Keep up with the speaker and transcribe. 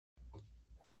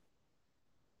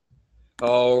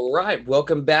All right.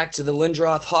 Welcome back to the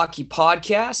Lindroth Hockey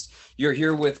Podcast. You're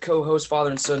here with co-host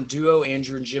father and son duo,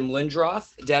 Andrew and Jim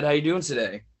Lindroth. Dad, how you doing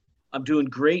today? I'm doing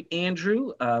great,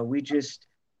 Andrew. We just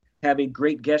have a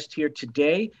great guest here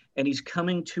today, and he's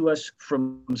coming to us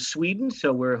from Sweden.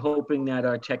 So we're hoping that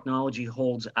our technology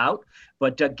holds out.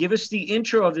 But give us the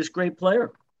intro of this great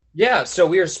player. Yeah, so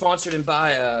we are sponsored and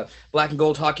by Black and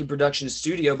Gold Hockey Production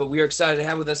Studio, but we are excited to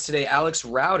have with us today Alex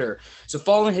Rauter. So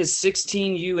following his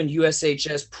 16U and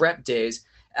USHS prep days,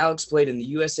 Alex played in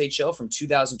the USHL from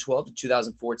 2012 to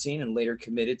 2014 and later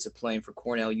committed to playing for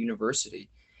Cornell University.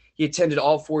 He attended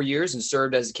all 4 years and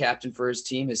served as a captain for his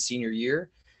team his senior year.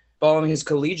 Following his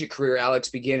collegiate career, Alex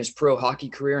began his pro hockey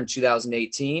career in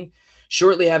 2018.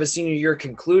 Shortly after his senior year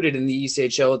concluded in the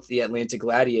ECHL at the Atlanta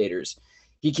Gladiators.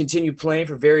 He continued playing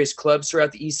for various clubs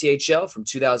throughout the ECHL from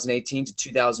 2018 to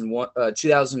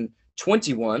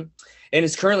 2021 and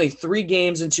is currently 3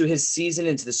 games into his season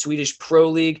into the Swedish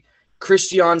Pro League.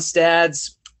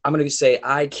 Kristianstad's, I'm going to say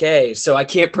IK, so I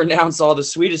can't pronounce all the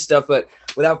Swedish stuff, but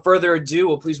without further ado,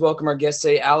 we'll please welcome our guest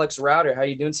today, Alex Rauter. How are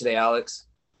you doing today, Alex?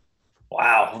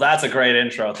 Wow, that's a great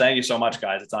intro. Thank you so much,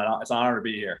 guys. It's an honor to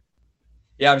be here.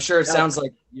 Yeah, I'm sure it sounds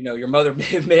like, your mother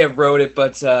may have wrote it,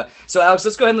 but so Alex,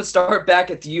 let's go ahead and let's start back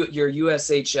at your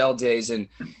USHL days. And,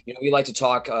 we like to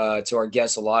talk to our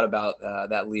guests a lot about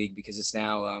that league because it's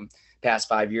now past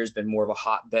 5 years been more of a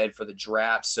hotbed for the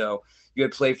draft. So you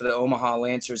had played for the Omaha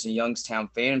Lancers and Youngstown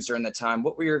Phantoms during that time.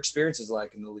 What were your experiences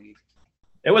like in the league?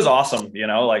 It was awesome.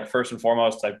 First and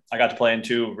foremost, I got to play in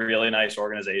 2 really nice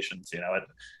organizations.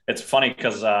 It's funny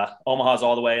because Omaha's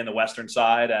all the way in the western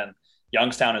side and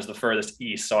Youngstown is the furthest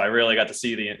east, so I really got to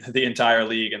see the entire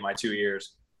league in my 2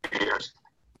 years.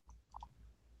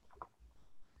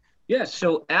 Yeah,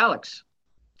 so Alex,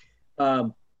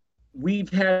 we've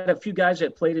had a few guys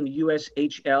that played in the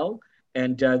USHL,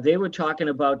 and they were talking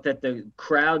about that the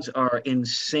crowds are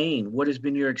insane. What has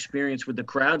been your experience with the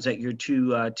crowds at your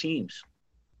 2 teams?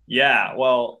 Yeah,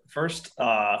 well, first,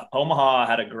 Omaha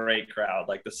had a great crowd.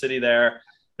 Like the city there,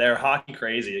 they're hockey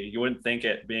crazy. You wouldn't think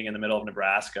it being in the middle of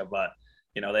Nebraska, but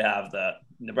they have the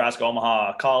Nebraska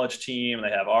Omaha college team.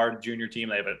 They have our junior team.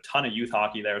 They have a ton of youth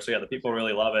hockey there. So, yeah, the people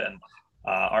really love it. And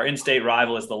our in-state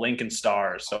rival is the Lincoln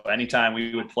Stars. So anytime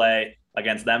we would play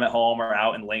against them at home or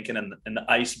out in Lincoln in the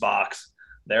ice box,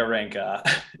 their rink,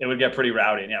 it would get pretty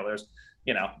rowdy. And, yeah, there's,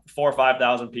 4,000 or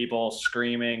 5,000 people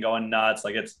screaming, going nuts.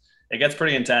 Like it gets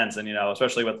pretty intense. And,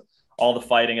 especially with all the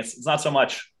fighting, it's not so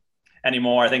much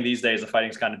anymore. I think these days the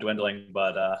fighting's kind of dwindling.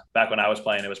 But back when I was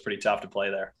playing, it was pretty tough to play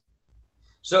there.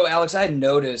 So, Alex, I had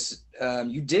noticed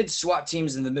you did swap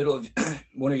teams in the middle of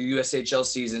one of your USHL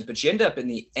seasons, but you ended up in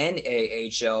the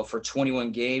NAHL for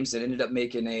 21 games and ended up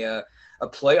making a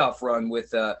playoff run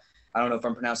with, I don't know if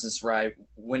I'm pronouncing this right,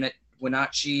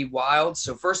 Wenatchee Wild.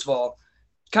 So, first of all,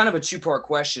 kind of a 2-part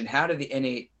question. How did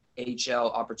the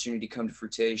NAHL opportunity come to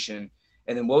fruition?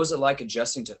 And then what was it like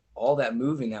adjusting to all that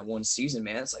moving that one season,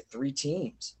 man? It's like 3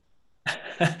 teams.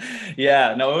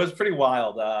 Yeah, no, it was pretty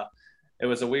wild. It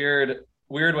was a weird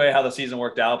way how the season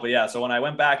worked out. But yeah, so when I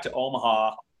went back to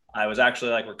Omaha, I was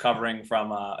actually recovering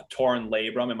from a torn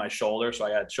labrum in my shoulder. So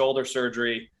I had shoulder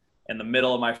surgery in the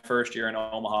middle of my first year in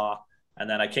Omaha. And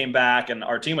then I came back and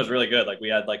our team was really good. We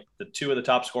had the 2 of the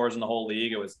top scorers in the whole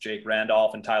league. It was Jake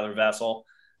Randolph and Tyler Vessel.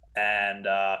 And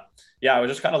I was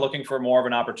just kind of looking for more of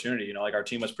an opportunity. Our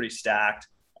team was pretty stacked.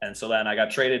 And so then I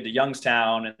got traded to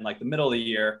Youngstown in the middle of the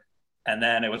year. And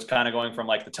then it was kind of going from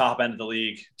the top end of the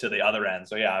league to the other end.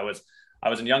 So yeah, I was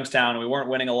in Youngstown and we weren't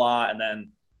winning a lot. And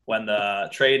then when the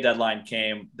trade deadline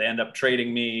came, they ended up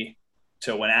trading me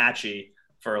to Wenatchee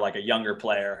for a younger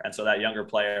player. And so that younger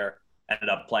player ended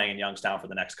up playing in Youngstown for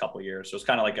the next couple of years. So it's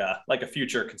kind of like a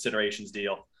future considerations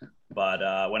deal. But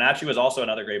Wenatchee was also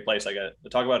another great place.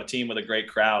 Talk about a team with a great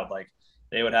crowd.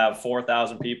 They would have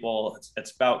 4,000 people.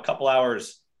 It's about a couple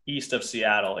hours east of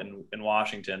Seattle in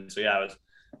Washington. So yeah, it was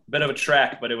a bit of a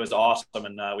trek, but it was awesome.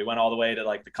 And we went all the way to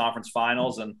the conference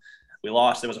finals and we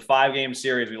lost. It was a 5-game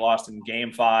series. We lost in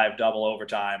game 5, double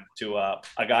overtime to a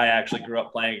guy I actually grew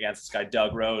up playing against. This guy,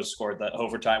 Doug Rose, scored the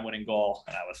overtime winning goal.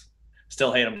 And I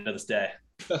still hate him to this day.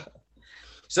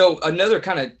 So another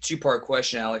kind of 2-part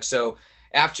question, Alex. So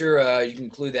after you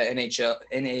conclude that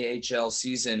NAHL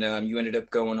season, you ended up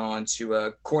going on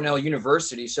to Cornell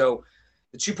University. So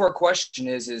the 2-part question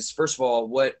is first of all,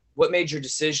 what made your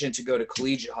decision to go to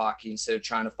collegiate hockey instead of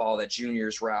trying to follow that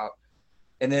juniors route?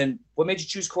 And then what made you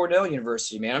choose Cornell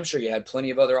University, man? I'm sure you had plenty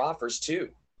of other offers too.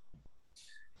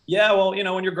 Yeah, well,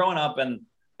 when you're growing up and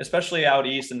especially out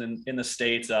east and in the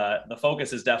States, the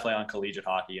focus is definitely on collegiate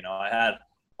hockey. I had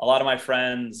a lot of my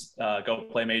friends go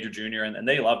play major junior and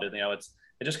they loved it.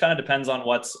 it just kind of depends on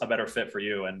what's a better fit for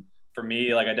you. And for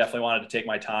me, like I definitely wanted to take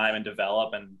my time and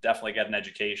develop and definitely get an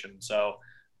education. So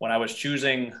when I was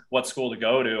choosing what school to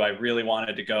go to, I really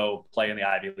wanted to go play in the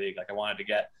Ivy League. Like I wanted to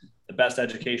get the best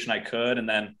education I could. And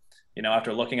then,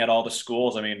 after looking at all the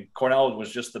schools, I mean, Cornell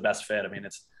was just the best fit. I mean,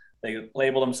 they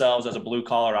label themselves as a blue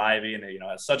collar Ivy, and they,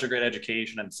 has such a great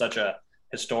education and such a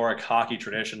historic hockey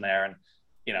tradition there. And,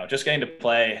 just getting to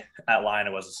play at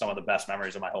Lina was some of the best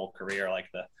memories of my whole career. Like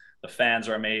the fans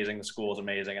are amazing. The school is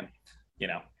amazing. And,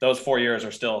 those 4 years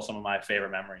are still some of my favorite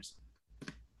memories.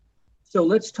 So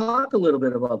let's talk a little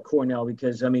bit about Cornell,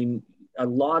 because, I mean, a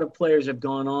lot of players have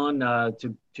gone on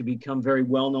to become very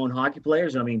well-known hockey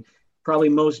players. I mean, probably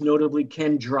most notably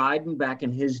Ken Dryden back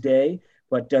in his day,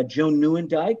 but Joe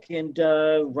Neuendijk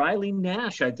and Riley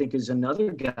Nash, I think, is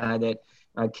another guy that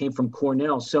came from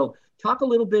Cornell. So talk a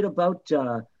little bit about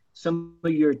some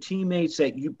of your teammates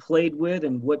that you played with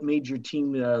and what made your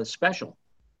team special.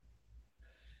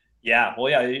 Yeah, well,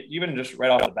 yeah, even just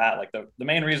right off the bat, like the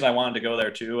main reason I wanted to go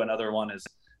there too, another one is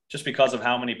just because of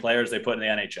how many players they put in the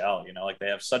NHL. Like they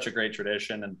have such a great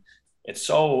tradition, and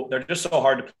they're just so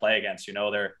hard to play against.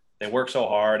 They work so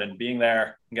hard, and being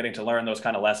there and getting to learn those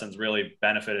kind of lessons really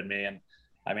benefited me. And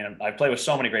I mean, I played with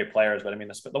so many great players, but I mean,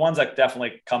 the ones that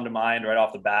definitely come to mind right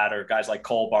off the bat are guys like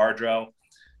Cole Bardreau.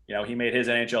 He made his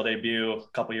NHL debut a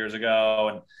couple years ago,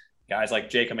 and guys like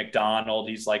Jacob McDonald,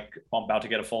 he's like about to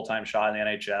get a full-time shot in the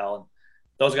NHL. And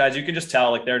those guys, you can just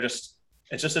tell, like it's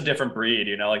just a different breed,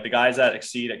 like the guys that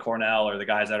exceed at Cornell are the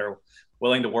guys that are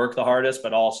willing to work the hardest,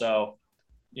 but also,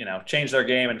 change their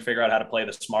game and figure out how to play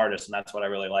the smartest. And that's what I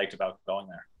really liked about going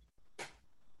there.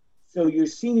 So your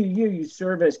senior year, you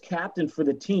serve as captain for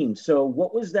the team. So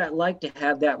what was that like to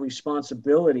have that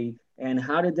responsibility, and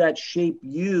how did that shape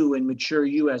you and mature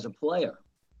you as a player?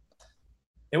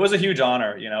 It was a huge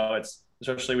honor. It's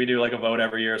especially we do like a vote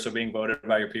every year. So being voted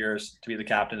by your peers to be the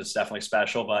captain is definitely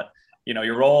special, but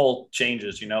your role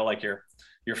changes, like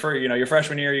your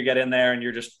freshman year, you get in there and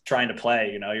you're just trying to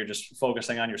play, you're just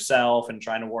focusing on yourself and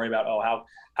trying to worry about,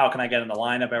 how can I get in the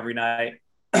lineup every night?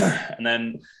 And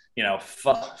then,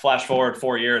 flash forward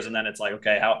 4 years. And then it's like,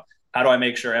 okay, how do I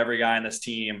make sure every guy in this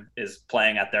team is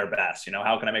playing at their best?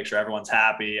 How can I make sure everyone's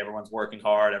happy, everyone's working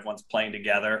hard, everyone's playing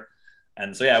together?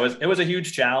 And so, yeah, it was a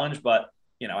huge challenge, but,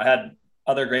 I had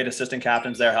other great assistant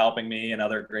captains there helping me and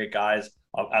other great guys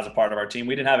as a part of our team.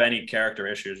 We didn't have any character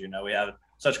issues. We have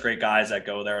such great guys that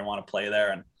go there and want to play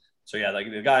there. And so, yeah, like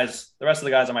the rest of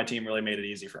the guys on my team really made it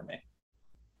easy for me.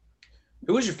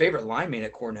 Who was your favorite linemate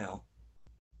at Cornell?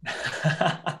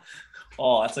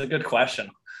 Oh, that's a good question.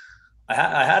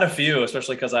 I had a few,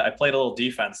 especially because I played a little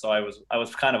defense. So I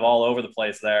was kind of all over the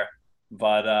place there,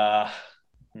 but,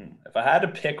 if I had to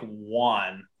pick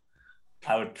one,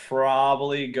 I would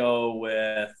probably go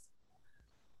with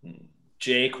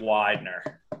Jake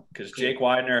Widener, because Jake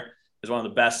Widener is one of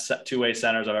the best two-way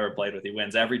centers I've ever played with. He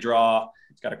wins every draw.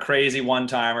 He's got a crazy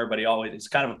one-timer, but he's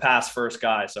kind of a pass-first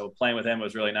guy. So playing with him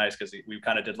was really nice because we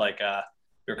kind of did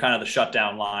we were kind of the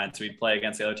shutdown line. So we'd play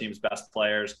against the other team's best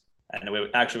players. And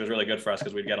it actually was really good for us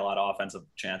because we'd get a lot of offensive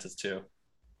chances too.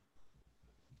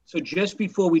 So just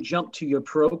before we jump to your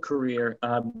pro career,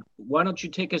 why don't you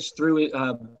take us through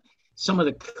some of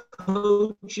the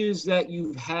coaches that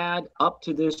you've had up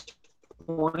to this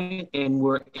point, and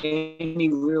were any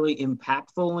really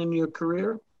impactful in your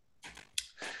career?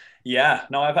 Yeah,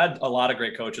 no, I've had a lot of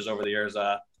great coaches over the years.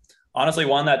 Honestly,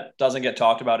 one that doesn't get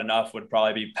talked about enough would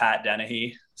probably be Pat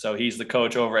Dennehy. So he's the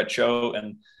coach over at Choate,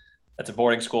 and that's a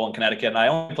boarding school in Connecticut. And I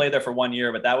only played there for 1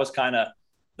 year, but that was kind of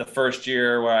the first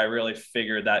year where I really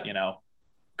figured that,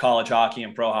 college hockey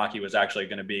and pro hockey was actually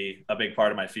going to be a big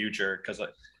part of my future. Because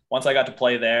once I got to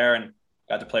play there and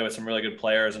got to play with some really good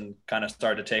players and kind of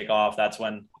started to take off, that's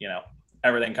when,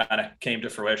 everything kind of came to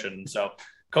fruition. So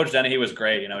Coach Dennehy was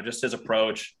great, just his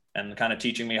approach and kind of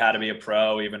teaching me how to be a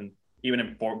pro, even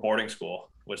in boarding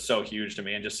school, was so huge to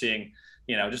me. And just seeing,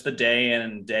 just the day in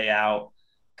and day out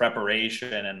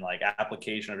preparation and like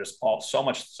application of just so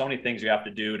many things you have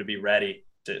to do to be ready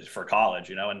for college,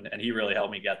 and he really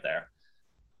helped me get there.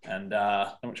 And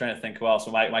I'm trying to think who else.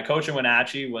 So my coach in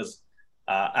Wenatchee was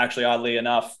actually, oddly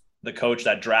enough, the coach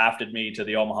that drafted me to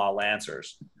the Omaha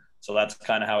Lancers. So that's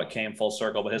kind of how it came full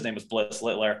circle. But his name was Bliss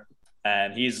Littler.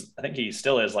 And I think he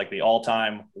still is like the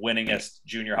all-time winningest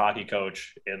junior hockey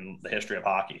coach in the history of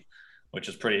hockey, which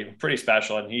is pretty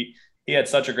special. And he had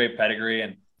such a great pedigree,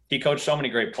 and he coached so many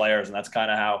great players. And that's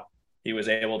kind of how he was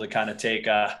able to kind of take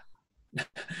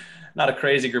not a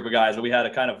crazy group of guys, but we had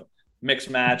a kind of mixed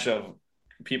match of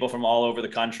people from all over the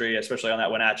country, especially on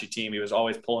that Wenatchee team. He was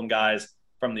always pulling guys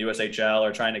from the USHL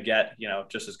or trying to get,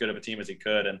 just as good of a team as he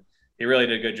could. And he really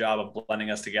did a good job of blending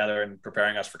us together and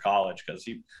preparing us for college, because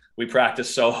we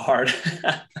practiced so hard.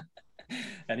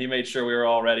 And he made sure we were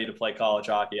all ready to play college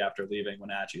hockey after leaving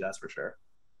Wenatchee, that's for sure.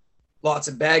 Lots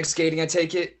of bag skating, I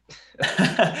take it?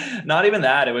 Not even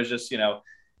that. It was just,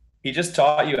 he just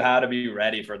taught you how to be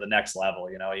ready for the next level.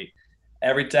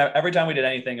 Every time we did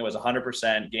anything, it was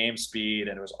 100% game speed,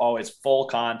 and it was always full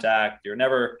contact. You're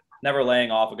never laying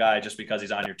off a guy just because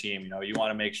he's on your team. You want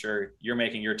to make sure you're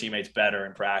making your teammates better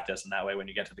in practice, and that way when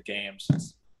you get to the games,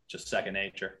 it's just second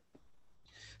nature.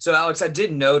 So, Alex, I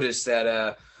did notice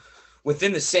that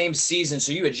within the same season,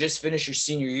 so you had just finished your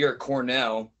senior year at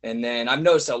Cornell, and then I've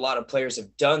noticed that a lot of players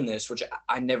have done this, which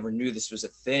I never knew this was a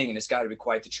thing, and it's got to be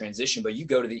quite the transition, but you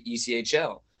go to the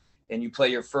ECHL, and you play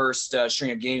your first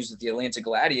string of games with the Atlanta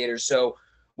Gladiators. So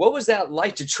what was that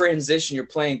like to transition? You're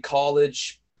playing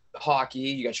college hockey,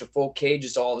 you got your full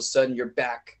cages, all of a sudden you're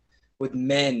back with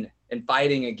men and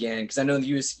fighting again, because I know in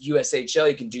the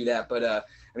USHL you can do that, but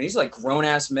these are like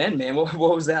grown-ass men, man.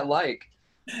 What was that like?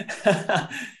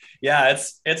 Yeah,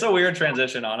 it's a weird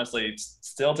transition, honestly.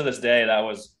 Still to this day, that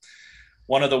was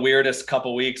one of the weirdest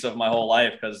couple weeks of my whole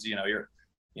life, because you're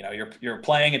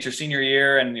playing at your senior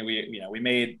year, and we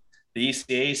made the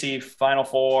ECAC Final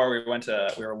Four.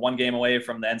 We were one game away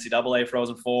from the NCAA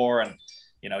Frozen Four, and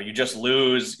you just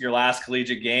lose your last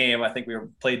collegiate game. I think we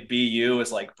played BU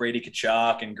as like Brady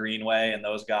Tkachuk and Greenway, and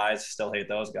those guys, still hate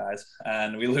those guys,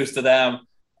 and we lose to them.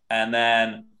 And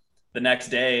then the next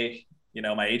day,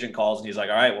 my agent calls and he's like,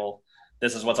 all right, well,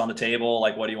 this is what's on the table.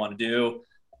 Like, what do you want to do?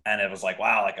 And it was like,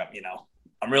 wow, like,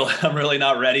 I'm really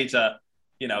not ready to,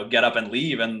 get up and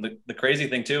leave. And the crazy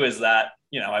thing too, is that,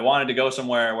 I wanted to go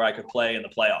somewhere where I could play in the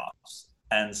playoffs.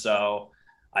 And so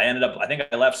I think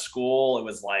I left school. It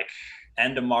was like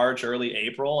end of March, early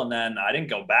April. And then I didn't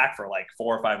go back for like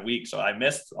 4 or 5 weeks. So I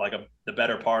missed like the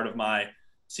better part of my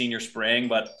senior spring,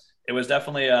 but it was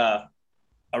definitely a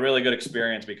really good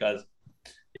experience, because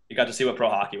you got to see what pro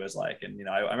hockey was like. And,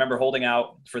 I remember holding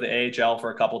out for the AHL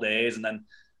for a couple of days. And then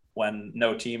when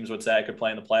no teams would say I could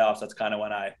play in the playoffs, that's kind of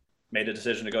when I made a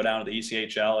decision to go down to the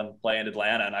ECHL and play in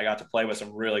Atlanta. And I got to play with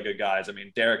some really good guys.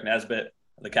 Derek Nesbitt,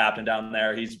 the captain down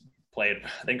there, he's played,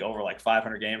 I think, over like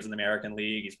 500 games in the American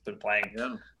League. He's been playing,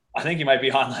 I think he might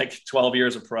be on like 12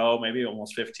 years of pro, maybe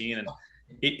almost 15. And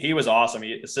he was awesome.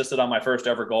 He assisted on my first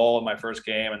ever goal in my first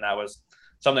game. And that was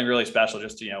something really special,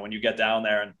 just, when you get down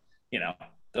there and,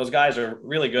 those guys are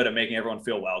really good at making everyone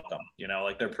feel welcome,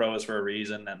 like they're pros for a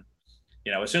reason. And,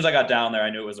 as soon as I got down there, I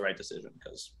knew it was the right decision,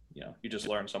 because, you just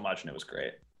learn so much, and it was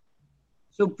great.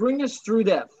 So bring us through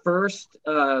that first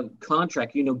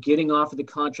contract, getting off of the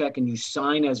contract and you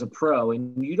sign as a pro,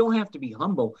 and you don't have to be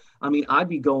humble. I'd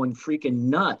be going freaking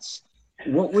nuts.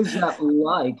 What was that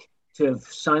like to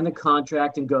sign the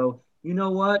contract and go, you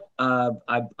know what,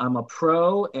 I'm a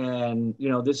pro, and,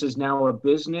 this is now a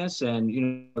business,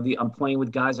 and, I'm playing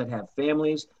with guys that have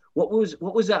families. What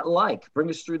was that like? Bring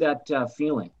us through that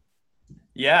feeling.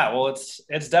 Yeah, well,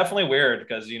 it's definitely weird,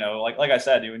 because, like I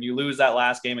said, when you lose that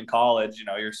last game in college,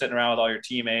 you're sitting around with all your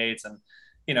teammates, and,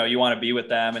 you want to be with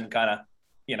them and kind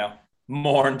of,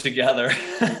 mourn together,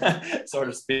 so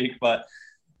to speak. But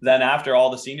then after,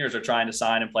 all the seniors are trying to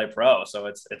sign and play pro. So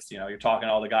it's you're talking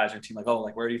to all the guys on your team, like, oh,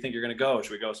 like, where do you think you're going to go?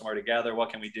 Should we go somewhere together?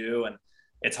 What can we do? And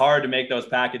it's hard to make those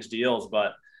package deals.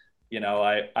 But,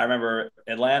 I remember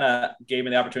Atlanta gave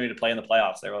me the opportunity to play in the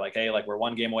playoffs. They were like, hey, like, we're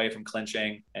one game away from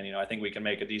clinching, and, I think we can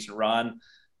make a decent run.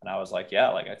 And I was like, yeah,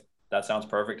 like, that sounds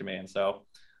perfect to me. And so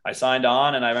I signed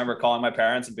on, and I remember calling my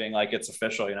parents and being like, it's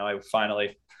official. I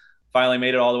finally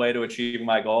made it all the way to achieving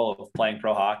my goal of playing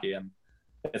pro hockey. And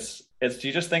it's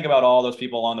you just think about all those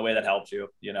people along the way that helped you,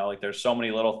 like, there's so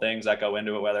many little things that go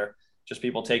into it, whether just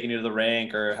people taking you to the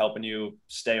rink or helping you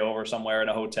stay over somewhere in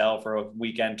a hotel for a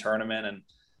weekend tournament. And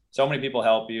so many people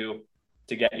help you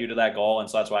to get you to that goal. And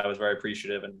so that's why I was very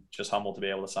appreciative and just humbled to be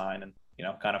able to sign and,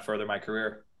 kind of further my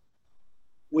career.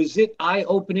 Was it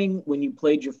eye-opening when you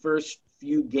played your first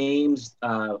few games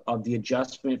of the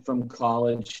adjustment from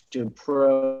college to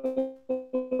pro?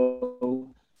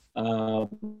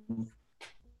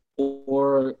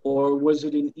 Or was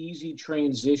it an easy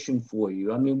transition for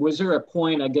you? Was there a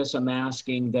point, I guess I'm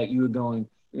asking, that you were going,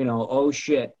 oh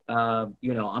shit, I'm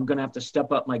going to have to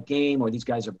step up my game, or these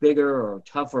guys are bigger or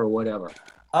tougher or whatever?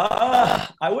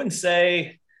 I wouldn't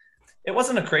say it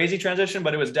wasn't a crazy transition,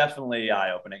 but it was definitely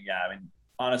eye-opening. Yeah.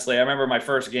 Honestly, I remember my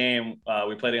first game,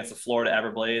 we played against the Florida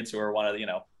Everblades, who are one of the,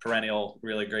 perennial,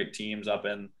 really great teams up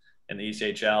in the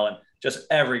ECHL. And just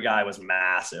every guy was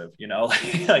massive,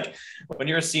 like when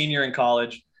you're a senior in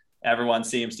college, everyone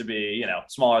seems to be,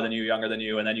 smaller than you, younger than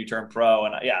you. And then you turn pro,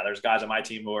 and yeah, there's guys on my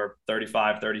team who are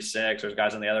 35, 36. There's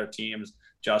guys on the other teams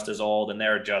just as old, and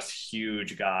they're just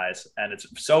huge guys. And it's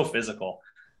so physical,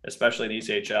 especially in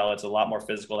ECHL. It's a lot more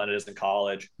physical than it is in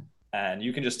college. And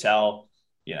you can just tell,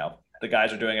 the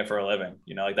guys are doing it for a living.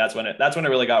 Like that's when it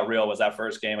really got real, was that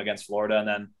first game against Florida. And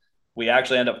then we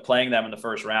actually ended up playing them in the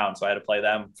first round. So I had to play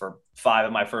them for 5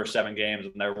 of my first 7 games,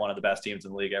 and they're one of the best teams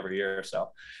in the league every year. So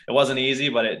it wasn't easy,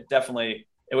 but it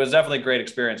was definitely a great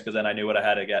experience, because then I knew what I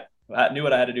had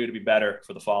to do to be better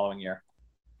for the following year.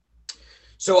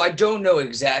 So I don't know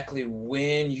exactly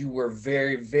when you were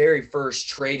very, very first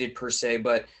traded per se,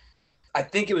 but I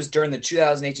think it was during the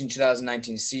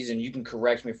 2018-2019 season. You can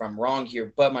correct me if I'm wrong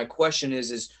here, but my question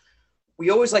is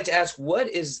we always like to ask, what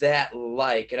is that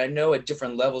like? And I know at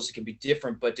different levels it can be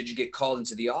different, but did you get called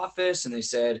into the office and they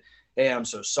said, hey, I'm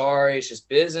so sorry, it's just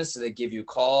business? Did they give you a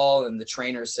call and the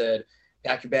trainer said,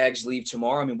 pack your bags, leave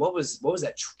tomorrow? I mean, what was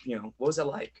that, what was that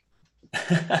like?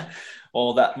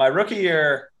 Well, my rookie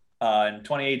year in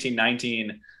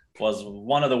 2018-19 was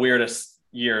one of the weirdest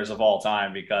years of all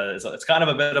time, because it's kind of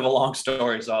a bit of a long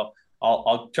story. So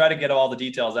I'll try to get all the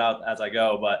details out as I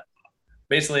go. But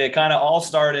basically it kind of all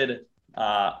started,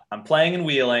 I'm playing in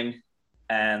Wheeling,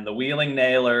 and the Wheeling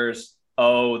Nailers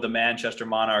owe the Manchester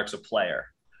Monarchs a player.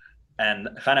 And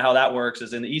kind of how that works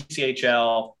is in the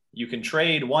ECHL, you can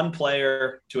trade one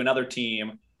player to another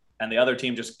team, and the other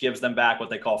team just gives them back what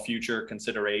they call future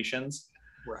considerations.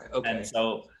 Right. Okay. And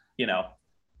so,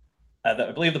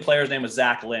 I believe the player's name was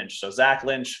Zach Lynch. So Zach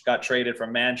Lynch got traded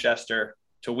from Manchester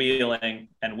to Wheeling,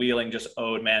 and Wheeling just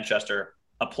owed Manchester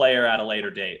a player at a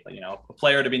later date, a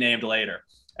player to be named later.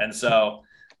 And so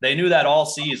they knew that all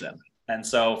season. And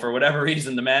so for whatever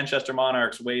reason, the Manchester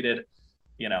Monarchs waited,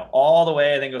 all the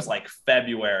way, I think it was like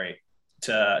February,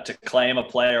 to claim a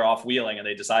player off Wheeling, and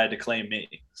they decided to claim me.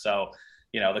 So,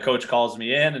 the coach calls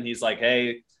me in and he's like,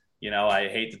 hey, I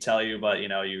hate to tell you, but,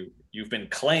 you've been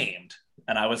claimed.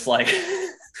 And I was like,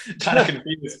 kind of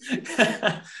confused,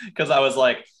 because I was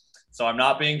like, so I'm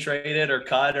not being traded or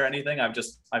cut or anything.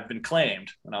 I've been claimed.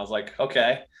 And I was like,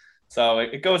 okay. So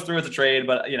it goes through as a trade.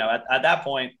 But, at that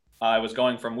point, I was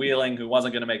going from Wheeling, who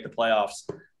wasn't going to make the playoffs,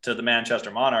 to the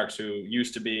Manchester Monarchs, who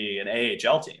used to be an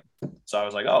AHL team. So I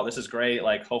was like, oh, this is great.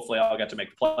 Like, hopefully I'll get to make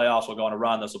the playoffs. We'll go on a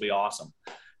run. This will be awesome.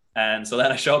 And so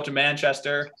then I show up to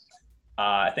Manchester.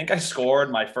 I think I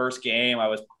scored my first game. I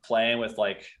was playing with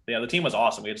the team was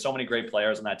awesome. We had so many great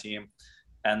players on that team.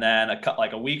 And then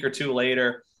a week or two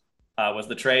later was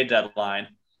the trade deadline.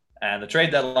 And the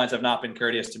trade deadlines have not been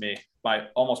courteous to me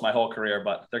almost my whole career,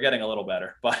 but they're getting a little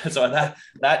better. But so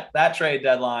that trade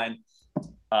deadline,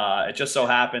 it just so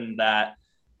happened that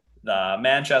the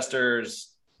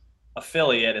Manchester's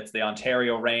affiliate, it's the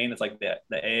Ontario Reign, it's like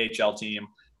the AHL team,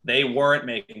 they weren't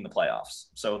making the playoffs.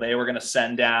 So they were going to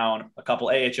send down a couple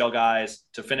AHL guys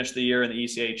to finish the year in the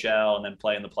ECHL and then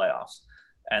play in the playoffs.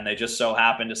 And they just so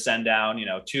happened to send down,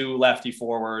 2 lefty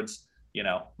forwards,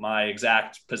 my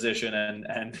exact position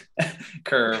and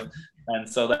curve. And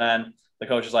so then the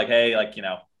coach is like, hey,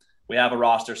 we have a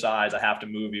roster size. I have to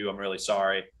move you. I'm really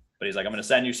sorry. But he's like, I'm going to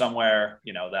send you somewhere,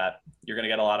 that you're going to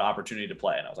get a lot of opportunity to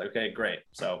play. And I was like, okay, great.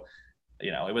 So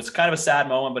it was kind of a sad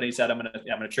moment, but he said, I'm going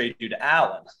to trade you to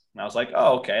Allen. And I was like,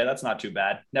 oh, okay, that's not too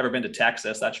bad. Never been to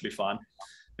Texas. That should be fun.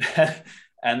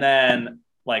 And then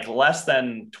less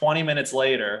than 20 minutes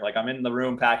later, I'm in the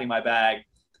room packing my bag,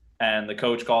 and the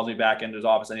coach calls me back into his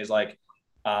office, and he's like,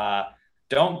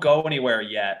 don't go anywhere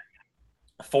yet.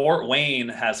 Fort Wayne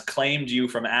has claimed you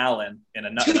from Allen in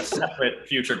a separate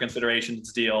future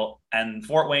considerations deal. And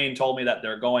Fort Wayne told me that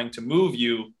they're going to move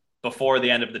you before the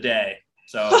end of the day.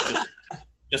 So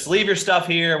just leave your stuff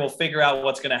here. We'll figure out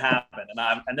what's going to happen.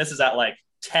 And this is at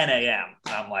 10 a.m.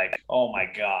 I'm like, oh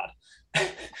my God.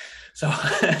 So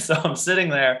I'm sitting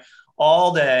there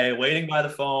all day waiting by the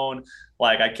phone.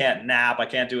 I can't nap. I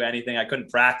can't do anything. I couldn't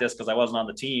practice because I wasn't on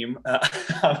the team.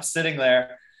 I was sitting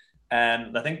there,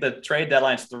 and I think the trade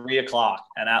deadline's 3:00.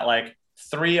 And at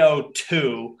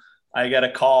 3:02, I get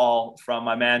a call from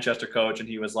my Manchester coach, and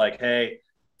he was like, hey,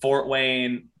 Fort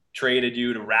Wayne traded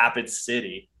you to Rapid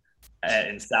City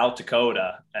in South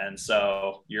Dakota. And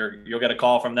so you'll get a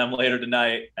call from them later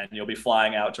tonight, and you'll be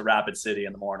flying out to Rapid City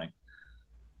in the morning.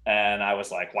 And I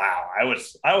was like, wow, I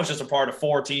was just a part of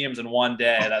 4 teams in one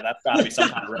day. That's gotta be some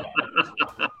kind of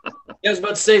record. I was about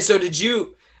to say, so did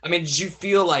you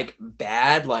feel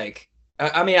bad?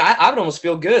 I would almost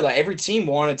feel good. Every team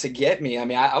wanted to get me.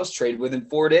 I was traded within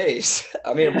 4 days.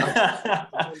 4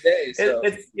 days. So.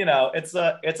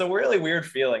 It's a really weird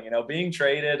feeling. Being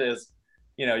traded is,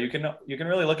 you can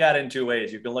really look at it in 2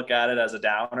 ways. You can look at it as a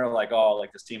downer,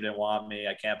 this team didn't want me.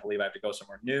 I can't believe I have to go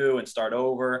somewhere new and start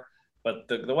over. But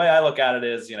the way I look at it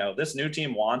is, this new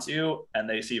team wants you and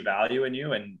they see value in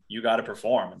you and you got to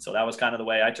perform. And so that was kind of the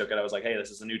way I took it. I was like, hey, this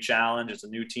is a new challenge. It's a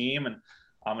new team and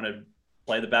I'm going to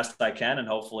play the best I can and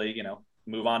hopefully,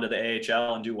 move on to the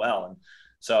AHL and do well. And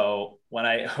so when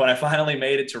I finally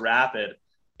made it to Rapid,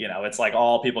 it's like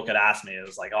all people could ask me. It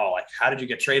was like, oh, like, how did you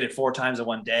get traded 4 times in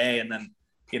one day? And then,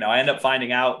 I ended up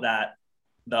finding out that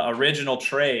the original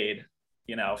trade,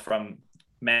 from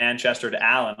Manchester to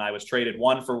Allen, I was traded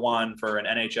 1-for-1 for an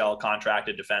NHL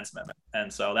contracted defenseman.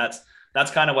 And so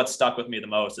that's kind of what stuck with me the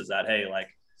most is that, hey, like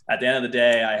at the end of the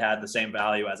day, I had the same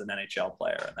value as an NHL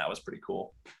player. And that was pretty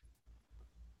cool.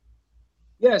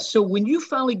 Yeah. So when you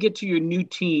finally get to your new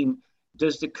team,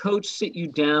 does the coach sit you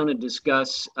down and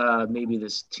discuss maybe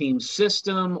this team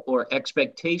system or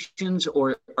expectations,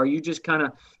 or are you just kind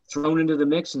of thrown into the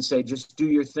mix and say, just do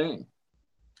your thing?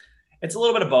 It's a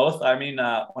little bit of both. I mean,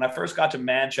 when I first got to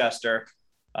Manchester,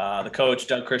 the coach,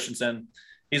 Doug Christensen,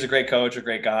 he's a great coach, a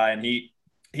great guy. And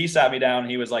he sat me down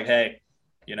and he was like, hey,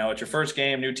 it's your first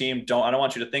game, new team. I don't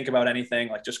want you to think about anything.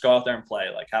 Like, just go out there and play,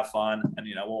 like, have fun. And,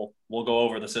 we'll go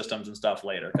over the systems and stuff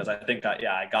later. Cause I think that,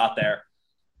 I got there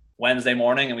Wednesday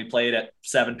morning and we played at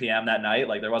 7 p.m. that night.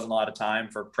 Like, there wasn't a lot of time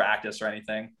for practice or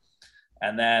anything.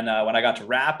 And then when I got to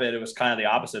Rapid, it was kind of the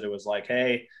opposite. It was like,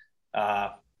 hey,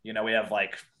 we have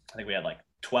I think we had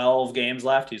 12 games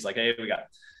left. He's like, hey,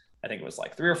 I think it was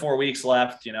 3 or 4 weeks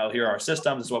left. Here are our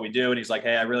systems. This is what we do. And he's like,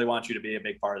 hey, I really want you to be a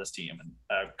big part of this team.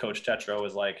 And Coach Tetro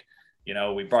was like,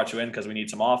 we brought you in because we need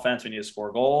some offense. We need to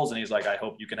score goals. And he's like, I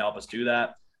hope you can help us do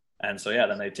that. And so,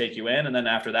 then they take you in. And then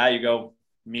after that, you go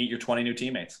meet your 20 new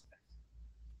teammates.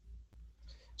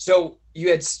 So you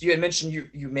had mentioned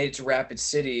you made it to Rapid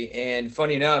City, and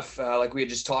funny enough, like we had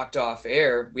just talked off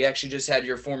air, we actually just had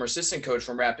your former assistant coach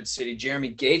from Rapid City, Jeremy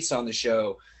Gates, on the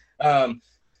show.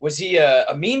 Was he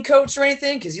a mean coach or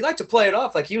anything? Because he liked to play it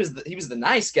off like he was the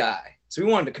nice guy. So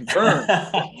we wanted to confirm.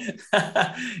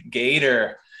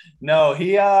 Gator. No,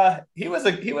 he was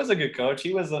a good coach.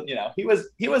 He was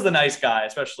the nice guy,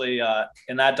 especially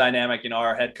in that dynamic.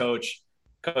 Our head coach,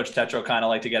 Coach Tetro, kind of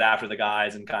liked to get after the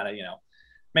guys and kind of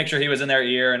make sure he was in their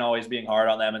ear and always being hard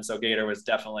on them. And so Gator was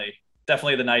definitely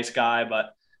the nice guy.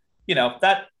 But,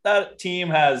 that team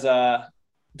has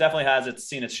definitely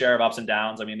seen its share of ups and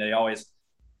downs. I mean, they always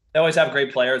have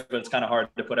great players, but it's kind of hard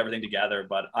to put everything together.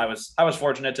 But I was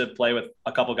fortunate to play with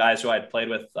a couple guys who I'd played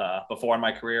with before in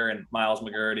my career, and Miles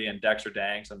McGurty and Dexter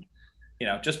Danks. And,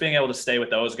 just being able to stay with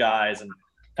those guys and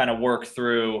kind of work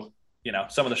through,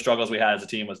 some of the struggles we had as a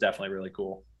team was definitely really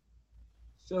cool.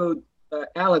 So,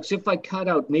 Alex, if I cut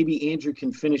out, maybe Andrew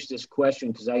can finish this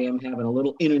question because I am having a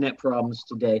little internet problems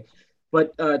today.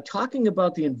 But talking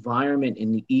about the environment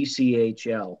in the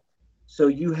ECHL, so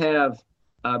you have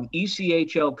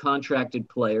ECHL contracted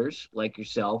players like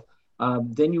yourself.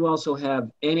 Then you also have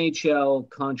NHL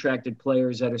contracted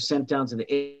players that are sent down to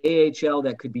the AHL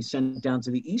that could be sent down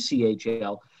to the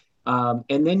ECHL.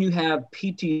 And then you have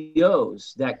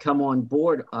PTOs that come on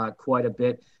board quite a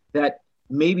bit that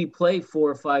maybe play 4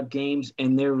 or 5 games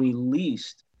and they're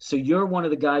released. So you're one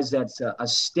of the guys that's a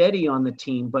steady on the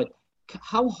team, but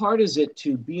how hard is it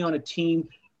to be on a team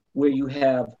where you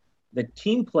have the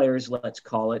team players, let's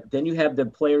call it, then you have the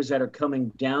players that are coming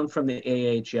down from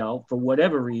the AHL for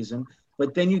whatever reason,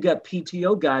 but then you got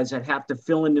PTO guys that have to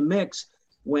fill in the mix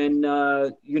when,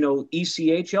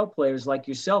 ECHL players like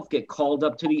yourself get called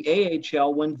up to the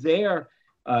AHL when they're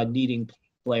needing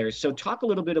players. So talk a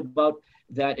little bit about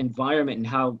that environment and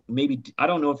how maybe, I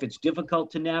don't know if it's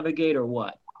difficult to navigate or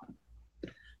what.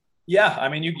 Yeah. I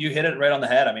mean, you hit it right on the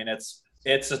head. I mean,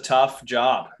 it's a tough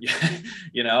job.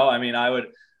 I mean, I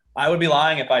would be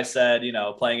lying if I said,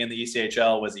 playing in the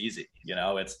ECHL was easy.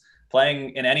 It's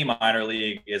playing in any minor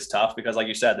league is tough because like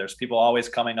you said, there's people always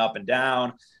coming up and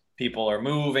down. People are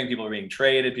moving, people are being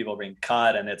traded, people are being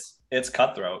cut, and it's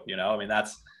cutthroat. I mean,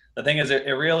 that's the thing is it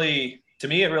really, to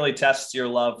me, it really tests your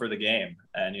love for the game.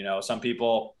 And, some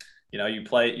people, you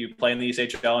play in the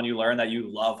ECHL and you learn that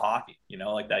you love hockey,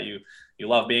 like that you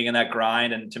love being in that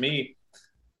grind. And to me,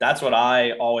 that's what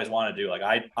I always want to do. Like,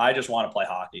 I just want to play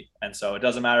hockey. And so it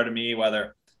doesn't matter to me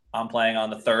whether I'm playing on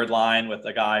the third line with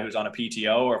a guy who's on a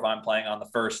PTO or if I'm playing on the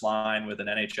first line with an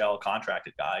NHL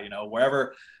contracted guy,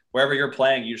 wherever you're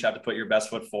playing, you just have to put your best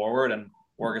foot forward and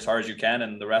work as hard as you can.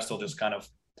 And the rest will just kind of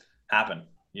happen,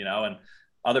 and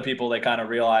other people, they kind of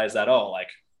realize that,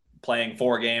 playing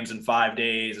 4 games in 5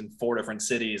 days in 4 different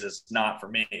cities is not for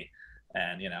me.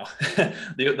 And,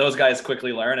 those guys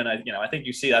quickly learn. And I think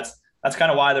you see that's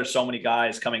kind of why there's so many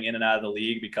guys coming in and out of the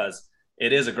league because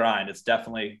it is a grind. It's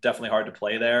definitely hard to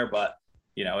play there, but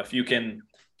if you can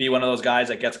be one of those guys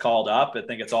that gets called up, I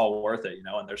think it's all worth it,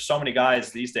 and there's so many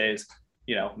guys these days,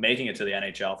 making it to the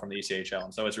NHL from the ECHL.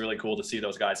 And so it's really cool to see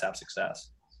those guys have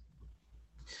success.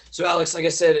 So Alex, like I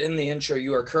said in the intro,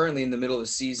 you are currently in the middle of the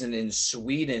season in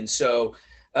Sweden. So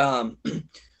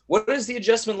what is the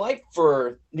adjustment like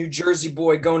for New Jersey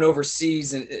boy going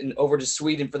overseas and over to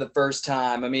Sweden for the first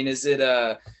time? I mean, is it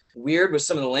weird with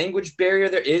some of the language barrier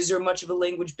there? Is there much of a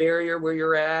language barrier where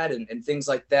you're at and things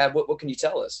like that? What can you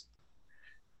tell us?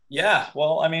 Yeah,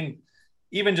 well, I mean,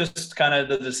 even just kind of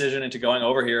the decision into going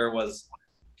over here was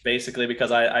basically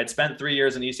because I'd spent 3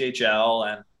 years in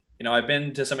ECHL, and I've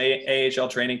been to some AHL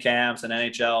training camps and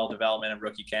NHL development and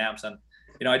rookie camps, and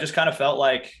I just kind of felt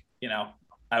like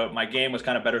my game was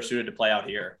kind of better suited to play out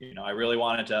here. I really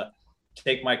wanted to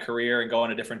take my career and go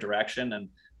in a different direction, and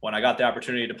when I got the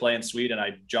opportunity to play in Sweden,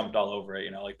 I jumped all over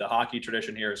it. Like the hockey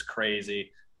tradition here is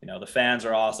crazy. The fans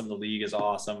are awesome, the league is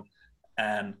awesome,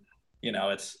 and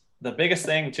it's the biggest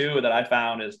thing too that I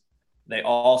found is they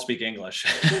all speak English,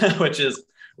 which is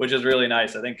really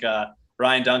nice. I think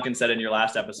Ryan Duncan said in your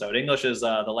last episode, English is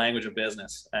the language of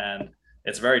business. And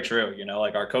it's very true.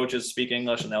 Like our coaches speak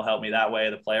English and they'll help me that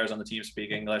way. The players on the team speak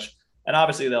English, and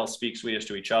obviously they'll speak Swedish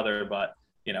to each other. But,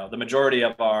 the majority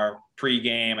of our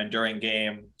pre-game and during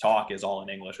game talk is all in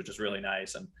English, which is really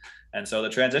nice. And so the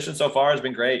transition so far has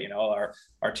been great.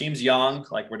 Our team's young,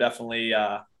 like we're definitely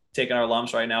taking our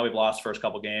lumps right now. We've lost first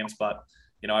couple games, but,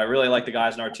 I really like the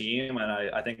guys in our team, and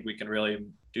I think we can really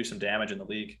do some damage in the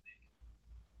league.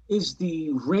 Is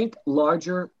the rink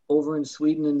larger over in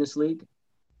Sweden in this league?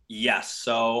 Yes.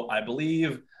 So I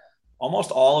believe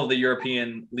almost all of the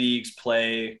European leagues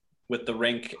play with the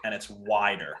rink, and it's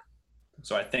wider.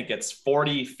 So I think it's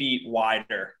 40 feet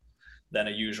wider than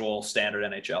a usual standard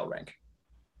NHL rink.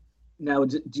 Now,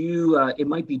 do you, it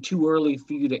might be too early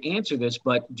for you to answer this,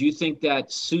 but do you think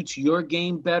that suits your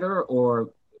game better or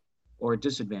a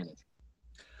disadvantage?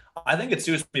 I think it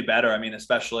suits me better. I mean,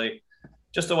 especially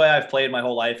just the way I've played my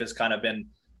whole life has kind of been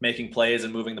making plays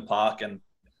and moving the puck. And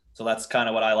so that's kind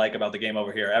of what I like about the game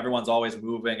over here. Everyone's always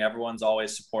moving. Everyone's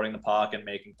always supporting the puck and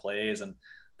making plays. And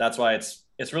that's why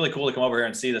it's really cool to come over here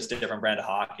and see this different brand of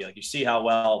hockey. Like you see how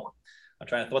well,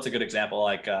 what's a good example?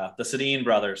 Like the Sedin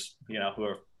brothers, who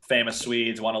are famous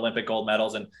Swedes, won Olympic gold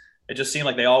medals. And it just seemed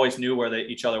like they always knew where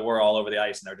each other were all over the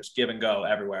ice, and they're just give and go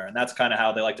everywhere. And that's kind of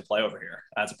how they like to play over here,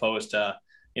 as opposed to,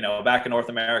 back in North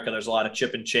America, there's a lot of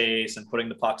chip and chase and putting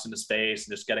the pucks into space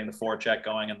and just getting the forecheck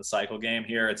going in the cycle game.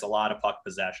 Here, it's a lot of puck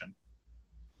possession.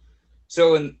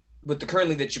 So with the current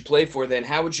league that you play for, then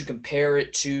how would you compare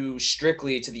it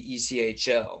strictly to the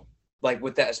ECHL? Like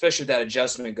with that, especially with that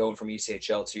adjustment going from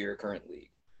ECHL to your current league?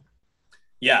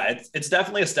 Yeah, it's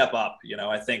definitely a step up.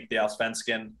 I think the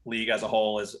Allsvenskan league as a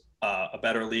whole is a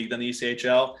better league than the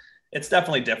ECHL. It's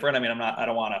definitely different. I mean, I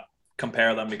don't want to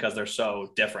compare them because they're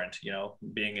so different,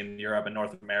 being in Europe and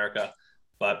North America.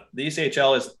 But the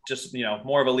ECHL is just,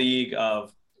 more of a league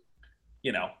of,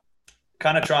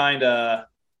 kind of trying to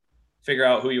figure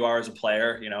out who you are as a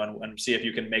player, and see if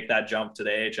you can make that jump to the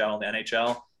AHL and the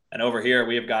NHL. And over here,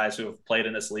 we have guys who have played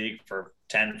in this league for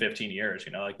 10, 15 years,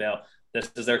 like this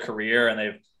is their career,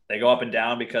 and they go up and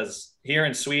down because here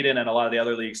in Sweden and a lot of the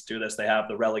other leagues do this, they have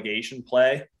the relegation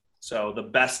play. So the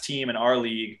best team in our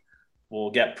league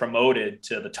will get promoted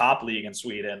to the top league in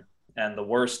Sweden, and the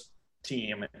worst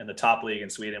team in the top league in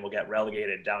Sweden will get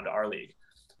relegated down to our league.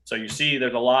 So you see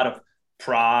there's a lot of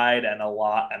pride and a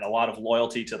lot of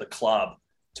loyalty to the club,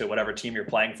 to whatever team you're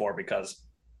playing for, because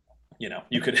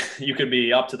you could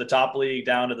be up to the top league,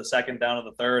 down to the second, down to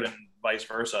the third, and vice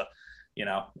versa,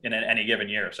 in any given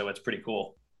year. So it's pretty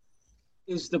cool.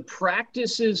 Is the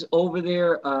practices over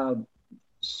there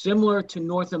similar to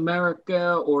North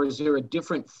America, or is there a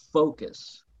different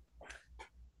focus?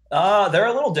 They're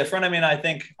a little different. I mean, I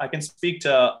think I can speak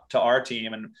to our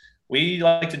team, and we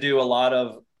like to do a lot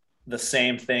of the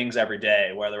same things every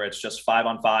day, whether it's just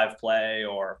 5-on-5 play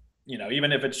or,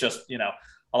 even if it's just,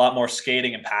 a lot more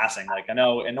skating and passing. Like I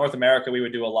know in North America, we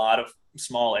would do a lot of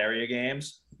small area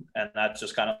games, and that's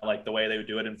just kind of like the way they would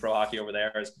do it in pro hockey over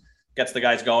there, is gets the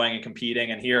guys going and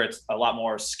competing. And here it's a lot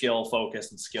more skill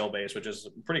focused and skill based, which is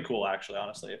pretty cool, actually,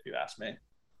 honestly, if you ask me.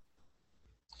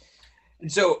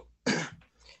 And so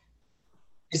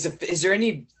is there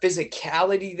any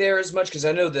physicality there as much? Because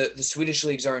I know the Swedish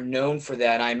leagues are known for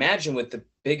that. And I imagine with the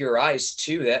bigger ice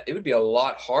too, that it would be a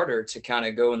lot harder to kind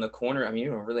of go in the corner. I mean,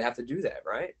 you don't really have to do that,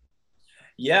 right?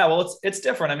 Yeah, well, it's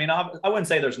different. I mean, I wouldn't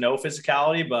say there's no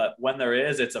physicality, but when there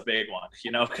is, it's a big one,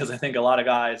 because I think a lot of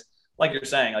guys, like you're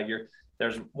saying, like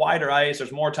there's wider ice,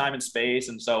 there's more time and space.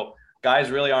 And so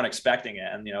guys really aren't expecting it.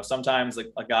 And, sometimes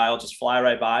a guy will just fly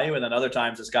right by you. And then other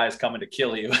times this guy's coming to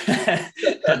kill you.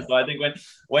 And so I think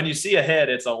when you see a hit,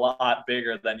 it's a lot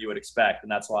bigger than you would expect.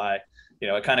 And that's why,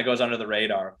 it kind of goes under the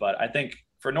radar. But I think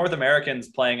for North Americans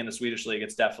playing in the Swedish league,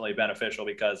 it's definitely beneficial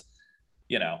because,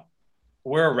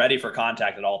 we're ready for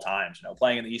contact at all times.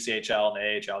 Playing in the ECHL and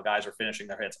the AHL, guys are finishing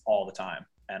their hits all the time.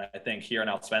 And I think here in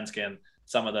Allsvenskan,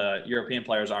 some of the European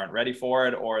players aren't ready for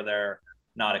it, or they're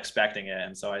not expecting it.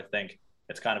 And so I think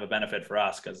it's kind of a benefit for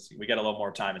us because we get a little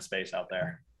more time and space out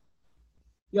there.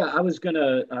 Yeah, I was going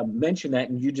to mention that,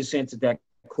 and you just answered that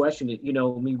question.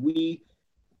 We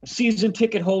season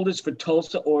ticket holders for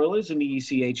Tulsa Oilers in the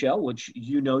ECHL, which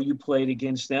you played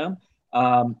against them.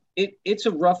 It's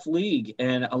a rough league,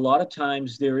 and a lot of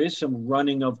times there is some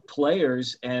running of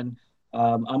players, and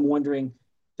I'm wondering,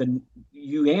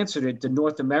 you answered it, the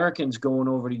North Americans going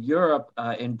over to Europe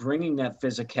and bringing that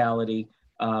physicality,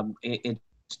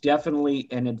 it's definitely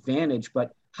an advantage.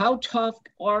 But how tough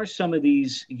are some of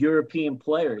these European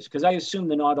players? Because I assume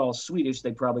they're not all Swedish.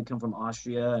 They probably come from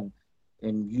Austria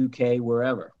and UK,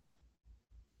 wherever.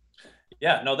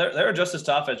 Yeah, no, they're just as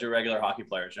tough as your regular hockey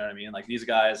players. You know what I mean? Like these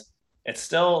guys, it's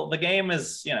still, the game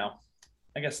is,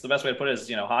 I guess the best way to put it is,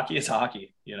 hockey is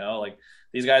hockey, like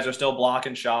these guys are still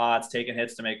blocking shots, taking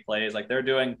hits to make plays. Like they're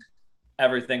doing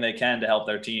everything they can to help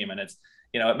their team. And it's,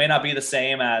 it may not be the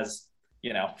same as,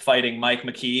 fighting Mike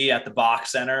McKee at the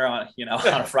Box Center on,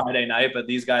 on a Friday night, but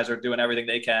these guys are doing everything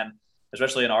they can,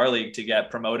 especially in our league, to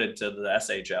get promoted to the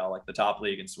SHL, like the top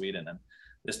league in Sweden. And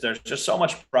there's just so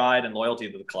much pride and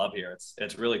loyalty to the club here.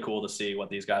 It's really cool to see what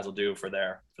these guys will do for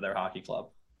their hockey club.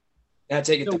 I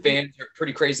take it the fans are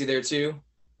pretty crazy there too.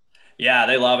 Yeah,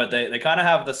 they love it. They kind of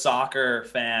have the soccer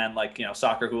fan,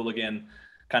 soccer hooligan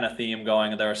kind of theme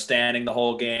going. They're standing the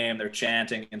whole game. They're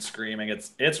chanting and screaming.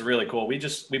 It's really cool. We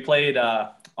played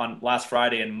on last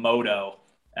Friday in Modo,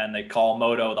 and they call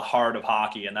Modo the heart of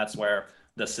hockey. And that's where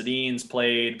the Sedins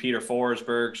played, Peter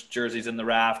Forsberg's jerseys in the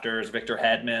rafters, Victor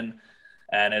Hedman.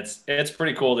 And it's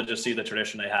pretty cool to just see the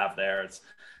tradition they have there.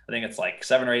 I think it's like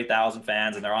 7,000 or 8,000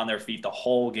 fans, and they're on their feet the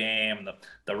whole game.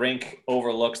 The rink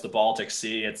overlooks the Baltic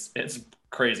Sea. It's a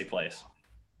crazy place.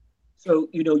 So,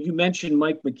 you mentioned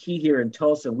Mike McKee here in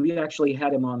Tulsa. We actually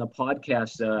had him on the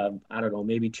podcast, I don't know,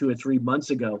 maybe 2 or 3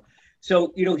 months ago.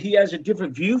 So, he has a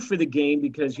different view for the game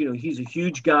because, he's a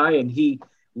huge guy and he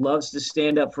loves to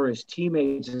stand up for his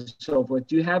teammates and so forth.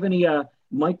 Do you have any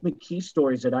Mike McKee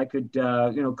stories that I could,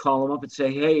 call him up and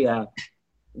say, hey,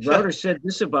 Rauter said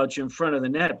this about you in front of the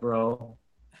net, bro?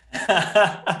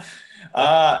 I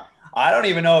don't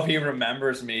even know if he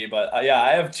remembers me, but yeah,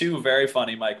 I have 2 very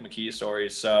funny Mike McKee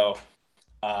stories. So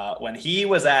when he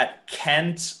was at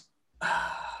Kent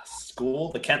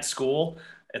school, the Kent school,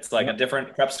 it's like a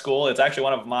different prep school. It's actually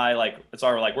one of my,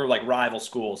 we're like rival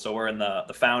schools. So we're in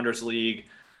the Founders League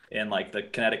in like the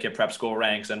Connecticut prep school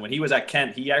ranks. And when he was at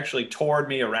Kent, he actually toured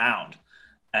me around.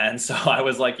 And so I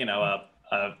was like,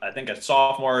 I think a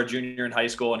sophomore or junior in high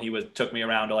school, and he took me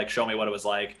around to like show me what it was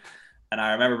like. And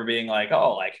I remember being like,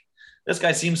 oh, like this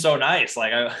guy seems so nice.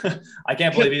 Like I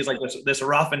can't believe he's like this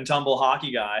rough and tumble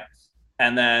hockey guy.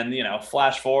 And then,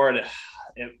 flash forward,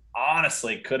 it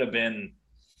honestly could have been,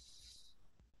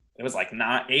 it was like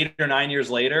 8 or 9 years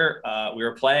later. We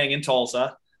were playing in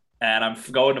Tulsa, and I'm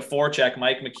going to forecheck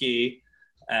Mike McKee.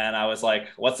 And I was like,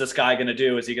 what's this guy going to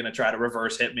do? Is he going to try to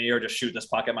reverse hit me or just shoot this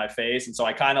puck at my face? And so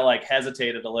I kind of like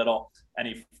hesitated a little, and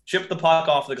he chipped the puck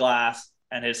off the glass,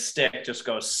 and his stick just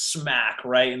goes smack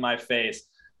right in my face.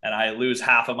 And I lose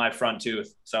half of my front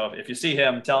tooth. So if you see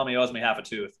him, tell him he owes me half a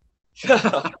tooth.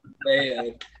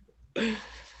 Man.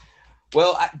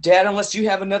 Well, Dad, unless you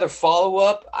have another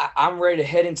follow-up, I'm ready to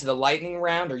head into the lightning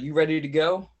round. Are you ready to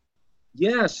go?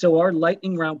 Yeah, so our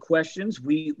lightning round questions,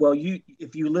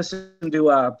 if you listen to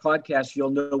our podcast, you'll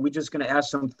know we're just going to ask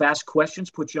some fast questions,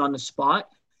 put you on the spot,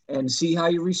 and see how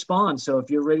you respond. So if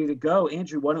you're ready to go,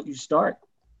 Andrew, why don't you start?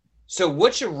 So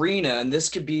which arena, and this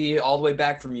could be all the way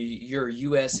back from your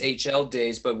USHL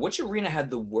days, but which arena had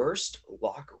the worst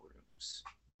locker rooms?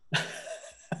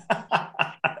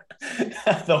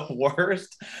 The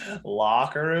worst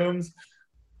locker rooms?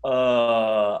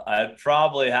 I'd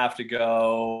probably have to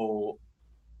go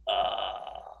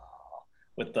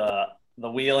with the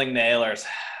Wheeling Nailers.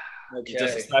 Okay.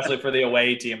 Just especially for the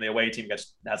away team. The away team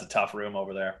has a tough room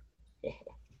over there.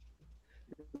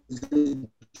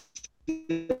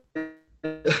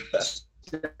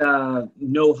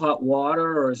 No hot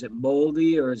water, or is it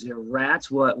moldy, or is it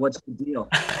rats? What's the deal?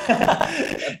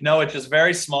 No, it's just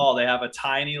very small. They have a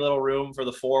tiny little room for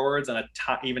the forwards and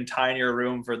even tinier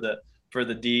room for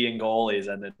the D and goalies,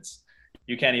 and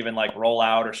you can't even like roll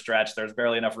out or stretch. There's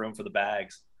barely enough room for the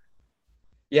bags.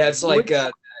 Yeah, it's like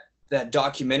Which that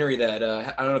documentary that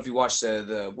I don't know if you watched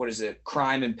the what is it,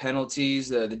 Crime and Penalties,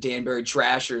 the Danbury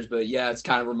Trashers, but yeah, it's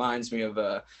kind of reminds me of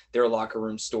their locker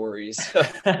room stories. You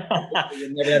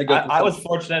never had to go I was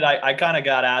fortunate. I kind of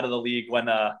got out of the league when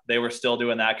they were still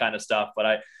doing that kind of stuff.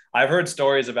 But I've heard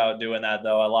stories about doing that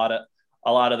though. A lot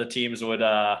of the teams would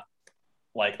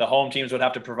like the home teams would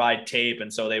have to provide tape,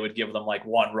 and so they would give them like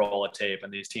one roll of tape,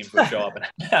 and these teams would show up and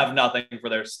have nothing for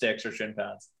their sticks or shin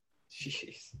pads.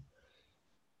 Jeez.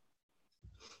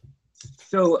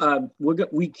 So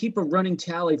we keep a running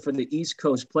tally for the East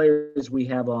Coast players we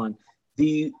have on.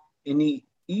 In the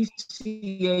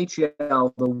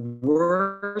ECHL, the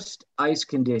worst ice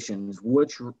conditions,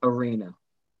 which arena?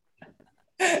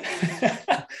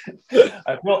 I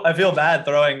feel bad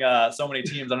throwing so many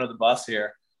teams under the bus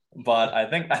here, but I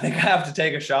think I have to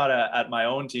take a shot at my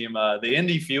own team. The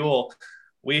Indy Fuel,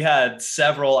 we had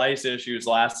several ice issues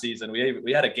last season.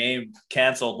 We had a game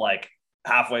canceled like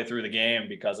halfway through the game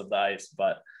because of the ice,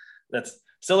 but that's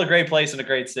still a great place and a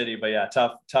great city. But yeah,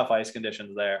 tough ice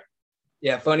conditions there.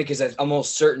 Yeah, funny because I'm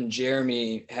almost certain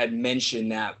Jeremy had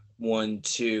mentioned that one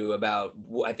too about,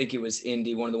 I think it was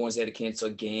Indy, one of the ones that had to cancel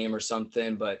a game or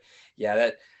something. But yeah,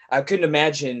 that I couldn't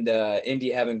imagine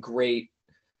Indy having great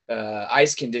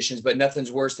ice conditions, but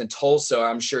nothing's worse than Tulsa.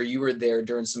 I'm sure you were there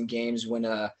during some games when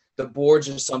the boards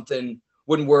or something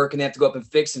wouldn't work and they have to go up and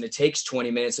fix, and it takes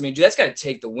 20 minutes. I mean, dude, that's got to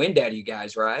take the wind out of you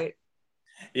guys, right?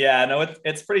 Yeah, no,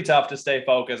 it's pretty tough to stay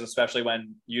focused, especially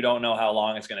when you don't know how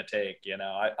long it's going to take. You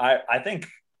know, I think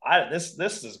this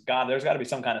is God. There's got to be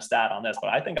some kind of stat on this, but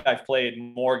I think I've played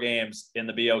more games in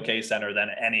the BOK Center than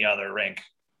any other rink,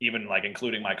 even like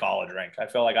including my college rink. I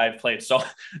feel like I've played so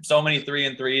many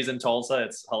 3-and-3s in Tulsa.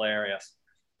 It's hilarious.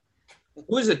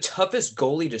 Who is the toughest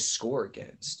goalie to score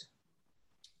against?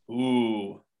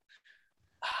 Ooh.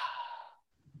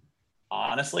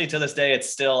 Honestly, to this day, it's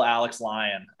still Alex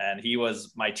Lyon, and he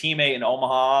was my teammate in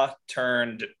Omaha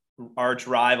turned arch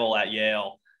rival at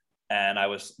Yale. And I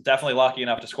was definitely lucky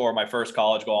enough to score my first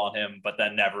college goal on him, but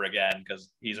then never again because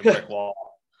he's a brick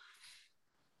wall.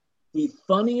 The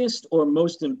funniest or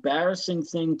most embarrassing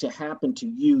thing to happen to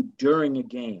you during a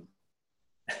game?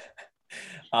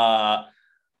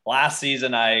 Last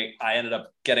season, I ended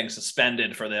up getting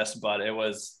suspended for this, but it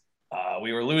was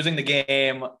we were losing the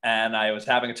game, and I was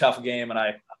having a tough game, and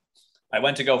I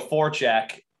went to go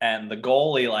forecheck, and the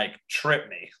goalie like tripped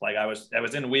me. Like I was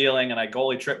in wheeling, and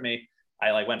goalie tripped me.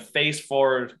 I like went face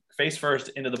first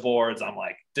into the boards. I'm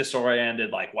like disoriented,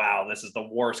 like, wow, this is the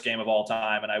worst game of all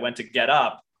time. And I went to get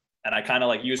up, and I kind of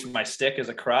like used my stick as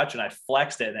a crutch, and I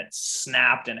flexed it, and it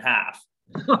snapped in half.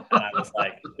 And I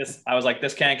was like,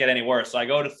 this can't get any worse. So I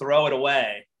go to throw it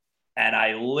away, and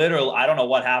I don't know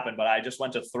what happened, but I just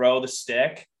went to throw the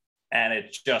stick, and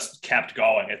it just kept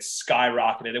going. It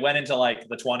skyrocketed. It went into like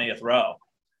the 20th row.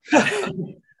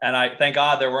 And I thank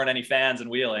God there weren't any fans in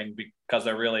Wheeling because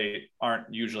there really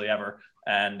aren't usually ever.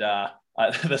 And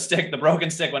the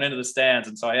broken stick went into the stands.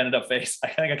 And so I ended up I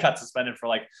think I got suspended for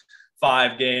like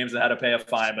 5 games and had to pay a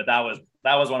fine. But that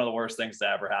was one of the worst things to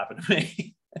ever happen to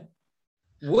me.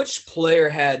 Which player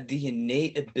had the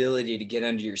innate ability to get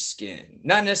under your skin?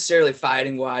 Not necessarily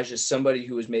fighting wise, just somebody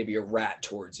who was maybe a rat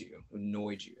towards you, who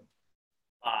annoyed you.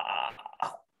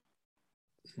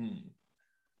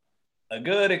 A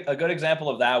good example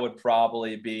of that would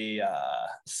probably be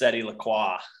Seti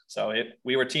Lacroix. So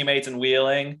we were teammates in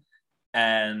Wheeling,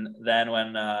 and then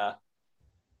when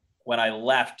I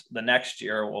left the next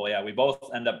year, we both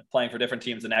ended up playing for different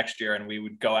teams the next year, and we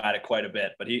would go at it quite a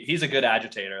bit. But he's a good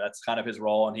agitator. That's kind of his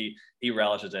role, and he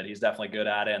relishes it. He's definitely good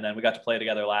at it. And then we got to play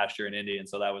together last year in Indy, and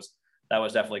so that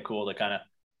was definitely cool to kind of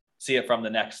see it from the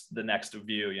next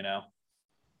view, you know.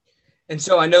 And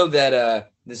so I know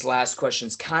that this last question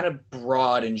is kind of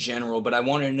broad in general, but I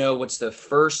want to know what's the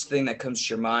first thing that comes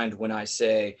to your mind when I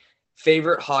say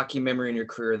favorite hockey memory in your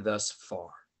career thus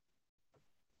far?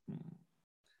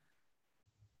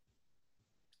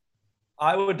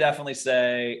 I would definitely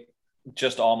say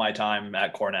just all my time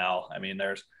at Cornell. I mean,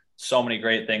 there's so many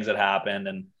great things that happened,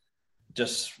 and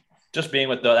just being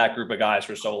with that group of guys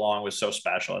for so long was so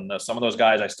special. And some of those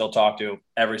guys I still talk to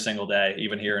every single day,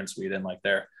 even here in Sweden. Like,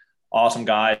 they're awesome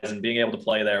guys, and being able to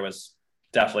play there was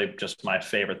definitely just my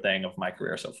favorite thing of my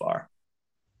career so far.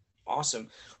 Awesome.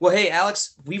 Well, hey,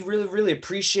 Alex, we really, really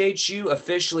appreciate you.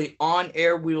 Officially on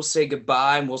air, we will say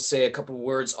goodbye, and we'll say a couple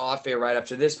words off air right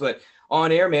after this. But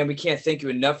on air, man, we can't thank you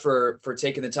enough for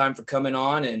taking the time for coming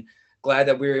on, and glad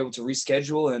that we were able to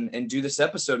reschedule and do this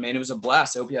episode, man. It was a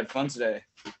blast. I hope you had fun today.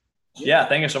 Yeah,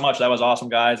 thank you so much. That was awesome,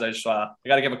 guys. I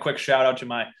got to give a quick shout out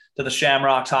to the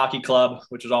Shamrocks Hockey Club,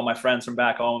 which is all my friends from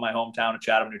back home in my hometown of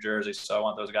Chatham, New Jersey. So I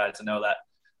want those guys to know that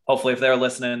hopefully if they're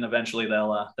listening, eventually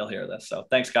they'll hear this. So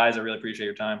thanks, guys. I really appreciate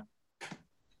your time.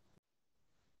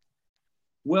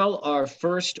 Well, our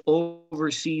first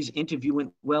overseas interview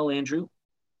went well, Andrew.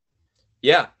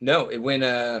 Yeah, no, it went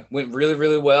really,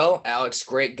 really well. Alex,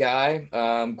 great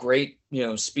guy, great,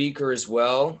 speaker as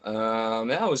well.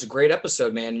 Yeah, it was a great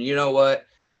episode, man. And you know what?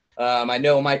 I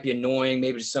know it might be annoying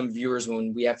maybe to some viewers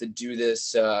when we have to do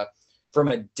this from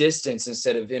a distance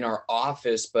instead of in our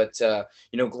office, but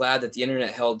glad that the internet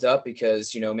held up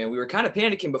because, man, we were kind of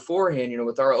panicking beforehand,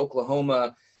 with our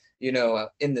Oklahoma,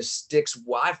 in the sticks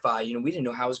Wi-Fi, we didn't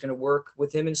know how it was going to work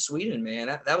with him in Sweden, man.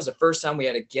 That was the first time we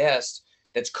had a guest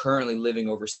that's currently living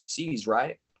overseas,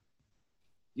 right?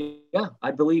 Yeah,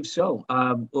 I believe so.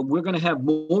 We're going to have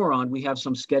more on. We have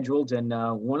some scheduled, and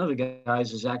one of the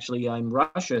guys is actually in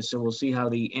Russia, so we'll see how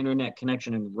the internet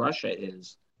connection in Russia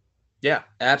is. Yeah,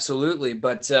 absolutely.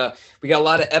 But we got a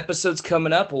lot of episodes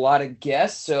coming up, a lot of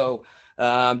guests, so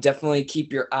definitely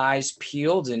keep your eyes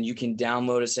peeled, and you can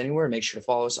download us anywhere. Make sure to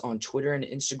follow us on Twitter and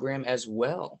Instagram as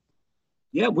well.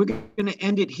 Yeah, we're going to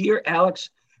end it here, Alex.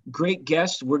 Great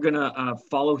guest. We're going to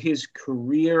follow his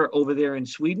career over there in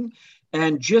Sweden.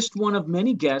 And just one of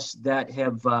many guests that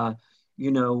have,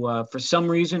 for some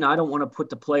reason, I don't want to put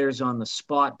the players on the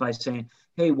spot by saying,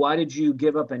 hey, why did you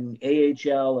give up an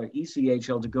AHL or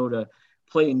ECHL to go to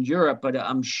play in Europe? But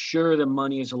I'm sure the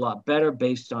money is a lot better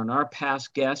based on our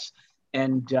past guests.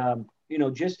 And,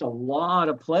 just a lot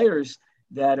of players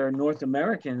that are North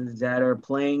American that are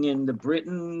playing in the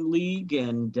Britain League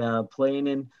and playing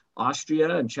in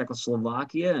Austria and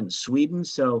Czechoslovakia and Sweden.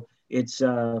 So it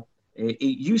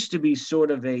used to be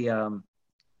sort of a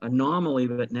anomaly,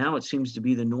 but now it seems to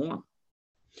be the norm.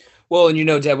 Well,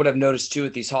 and Dad, what I've noticed too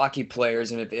with these hockey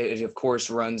players, and it of course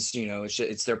runs,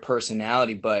 it's their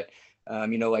personality, but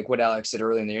like what Alex said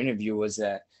earlier in the interview was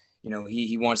that,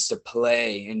 he wants to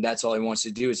play, and that's all he wants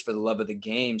to do is for the love of the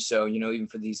game. So, even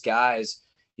for these guys,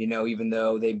 even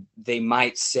though they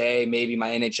might say maybe my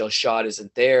NHL shot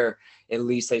isn't there, at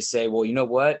least they say, well, you know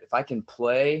what, if I can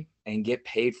play and get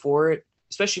paid for it,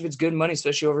 especially if it's good money,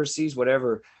 especially overseas,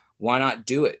 whatever, why not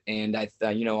do it? And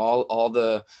all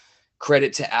the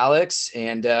credit to Alex,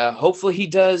 and hopefully he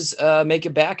does make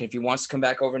it back. And if he wants to come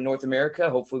back over to North America,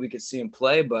 hopefully we could see him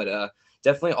play, but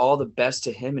definitely all the best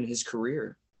to him in his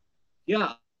career.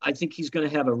 Yeah, I think he's going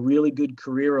to have a really good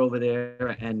career over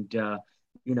there, and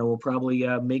we'll probably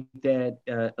make that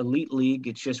elite league.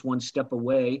 It's just one step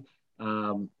away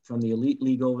from the elite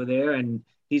league over there, and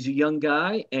he's a young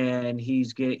guy, and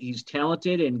he's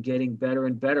talented and getting better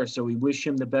and better. So we wish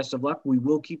him the best of luck. We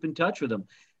will keep in touch with him.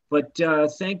 But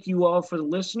thank you all for the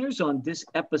listeners on this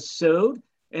episode,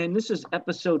 and this is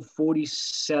episode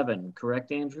 47,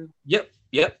 correct, Andrew? Yep.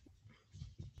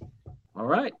 All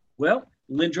right. Well,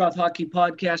 Lindroth Hockey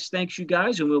Podcast, thanks you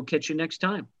guys, and we'll catch you next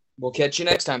time. We'll catch you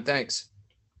next time. Thanks.